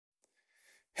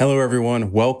Hello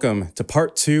everyone, welcome to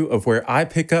part 2 of where I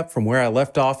pick up from where I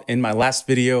left off in my last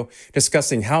video,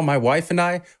 discussing how my wife and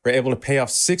I were able to pay off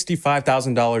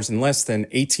 $65,000 in less than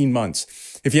 18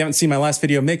 months. If you haven't seen my last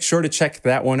video, make sure to check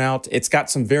that one out. It's got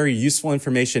some very useful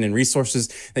information and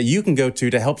resources that you can go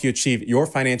to help you achieve your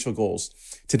financial goals.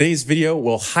 Today's video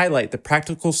will highlight the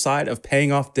practical side of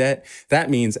paying off debt.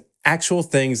 That means actual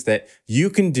things that you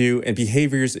can do and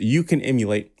behaviors you can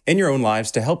emulate in your own lives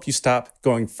to help you stop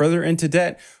going further into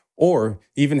debt or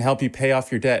even help you pay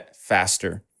off your debt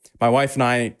faster. My wife and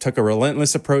I took a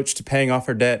relentless approach to paying off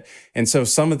our debt, and so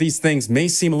some of these things may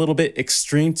seem a little bit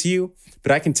extreme to you,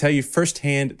 but I can tell you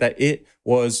firsthand that it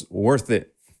was worth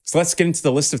it. So let's get into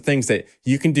the list of things that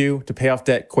you can do to pay off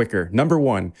debt quicker. Number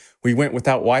 1, we went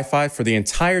without Wi-Fi for the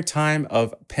entire time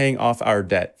of paying off our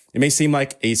debt. It may seem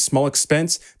like a small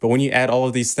expense, but when you add all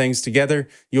of these things together,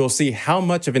 you will see how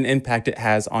much of an impact it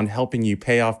has on helping you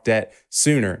pay off debt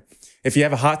sooner. If you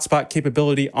have a hotspot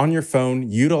capability on your phone,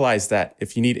 utilize that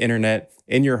if you need internet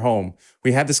in your home.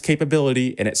 We have this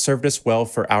capability and it served us well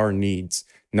for our needs.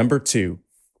 Number 2,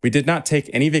 we did not take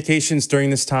any vacations during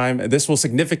this time. This will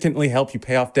significantly help you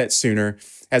pay off debt sooner,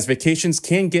 as vacations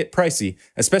can get pricey,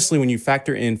 especially when you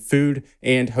factor in food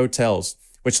and hotels.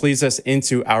 Which leads us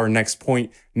into our next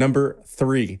point, number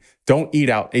 3. Don't eat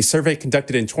out. A survey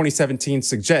conducted in 2017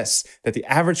 suggests that the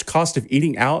average cost of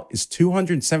eating out is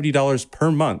 $270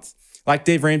 per month. Like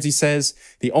Dave Ramsey says,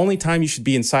 the only time you should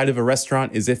be inside of a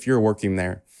restaurant is if you're working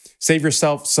there. Save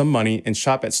yourself some money and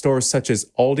shop at stores such as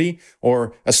Aldi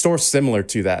or a store similar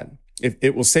to that.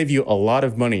 It will save you a lot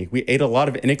of money. We ate a lot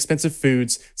of inexpensive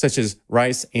foods such as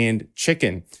rice and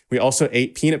chicken. We also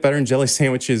ate peanut butter and jelly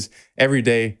sandwiches every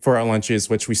day for our lunches,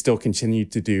 which we still continue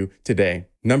to do today.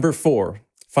 Number 4,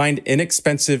 find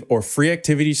inexpensive or free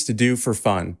activities to do for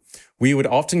fun. We would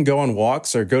often go on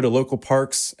walks or go to local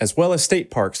parks as well as state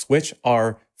parks, which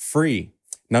are free.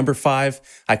 Number 5,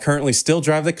 I currently still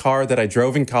drive the car that I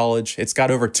drove in college. It's got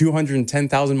over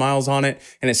 210,000 miles on it,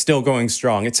 and it's still going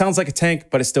strong. It sounds like a tank,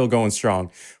 but it's still going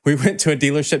strong. We went to a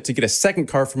dealership to get a second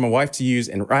car for my wife to use,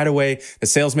 and right away, the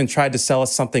salesman tried to sell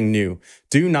us something new.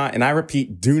 Do not, and I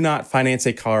repeat, do not finance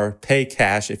a car. Pay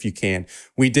cash if you can.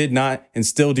 We did not and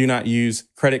still do not use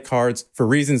credit cards for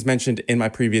reasons mentioned in my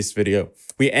previous video.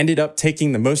 We ended up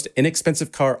taking the most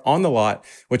inexpensive car on the lot,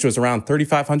 which was around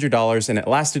 $3,500, and it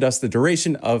lasted us the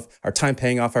duration of our time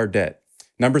paying off our debt.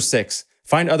 Number 6,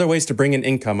 find other ways to bring in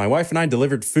income. My wife and I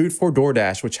delivered food for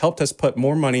DoorDash, which helped us put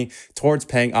more money towards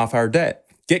paying off our debt.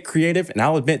 Get creative, and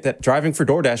I'll admit that driving for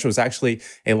DoorDash was actually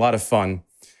a lot of fun.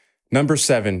 Number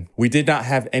 7, we did not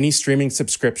have any streaming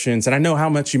subscriptions, and I know how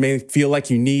much you may feel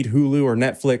like you need Hulu or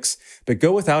Netflix, but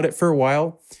go without it for a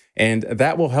while, and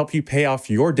that will help you pay off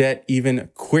your debt even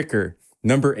quicker.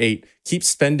 Number 8, keep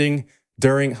spending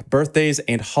during birthdays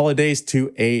and holidays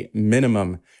to a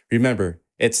minimum. Remember,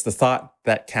 it's the thought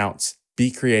that counts. Be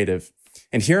creative.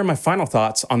 And here are my final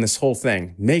thoughts on this whole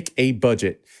thing. Make a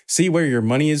budget. See where your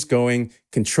money is going,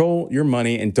 control your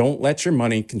money, and don't let your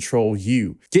money control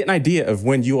you. Get an idea of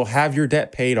when you will have your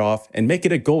debt paid off and make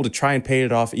it a goal to try and pay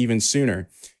it off even sooner.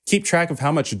 Keep track of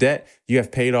how much debt you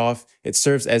have paid off. It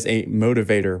serves as a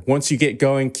motivator. Once you get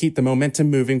going, keep the momentum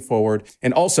moving forward.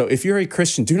 And also, if you're a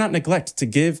Christian, do not neglect to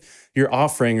give your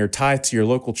offering or tithe to your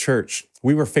local church.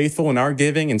 We were faithful in our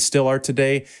giving and still are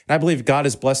today. And I believe God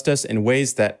has blessed us in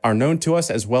ways that are known to us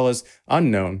as well as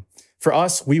unknown. For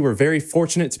us, we were very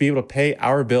fortunate to be able to pay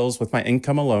our bills with my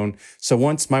income alone. So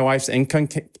once my wife's income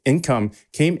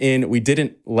came in, we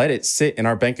didn't let it sit in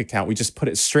our bank account. We just put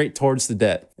it straight towards the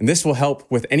debt. And this will help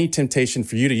with any temptation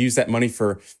for you to use that money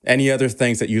for any other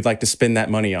things that you'd like to spend that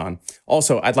money on.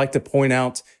 Also, I'd like to point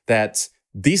out that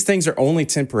these things are only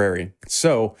temporary.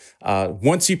 So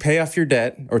once you pay off your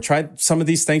debt or try some of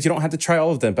these things, you don't have to try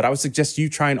all of them, but I would suggest you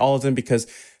trying all of them, because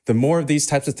the more of these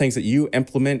types of things that you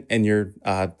implement in your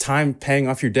time paying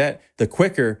off your debt, the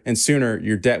quicker and sooner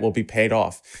your debt will be paid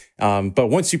off. But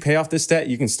once you pay off this debt,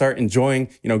 you can start enjoying,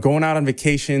 going out on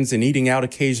vacations and eating out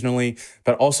occasionally.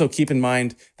 But also keep in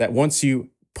mind that once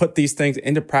you put these things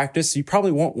into practice, you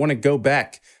probably won't want to go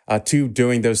back to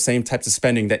doing those same types of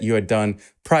spending that you had done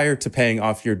prior to paying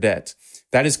off your debt.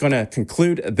 That is going to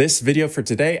conclude this video for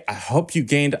today. I hope you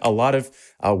gained a lot of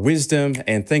wisdom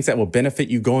and things that will benefit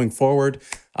you going forward.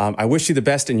 I wish you the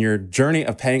best in your journey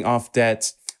of paying off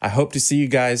debt. I hope to see you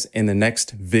guys in the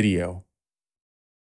next video.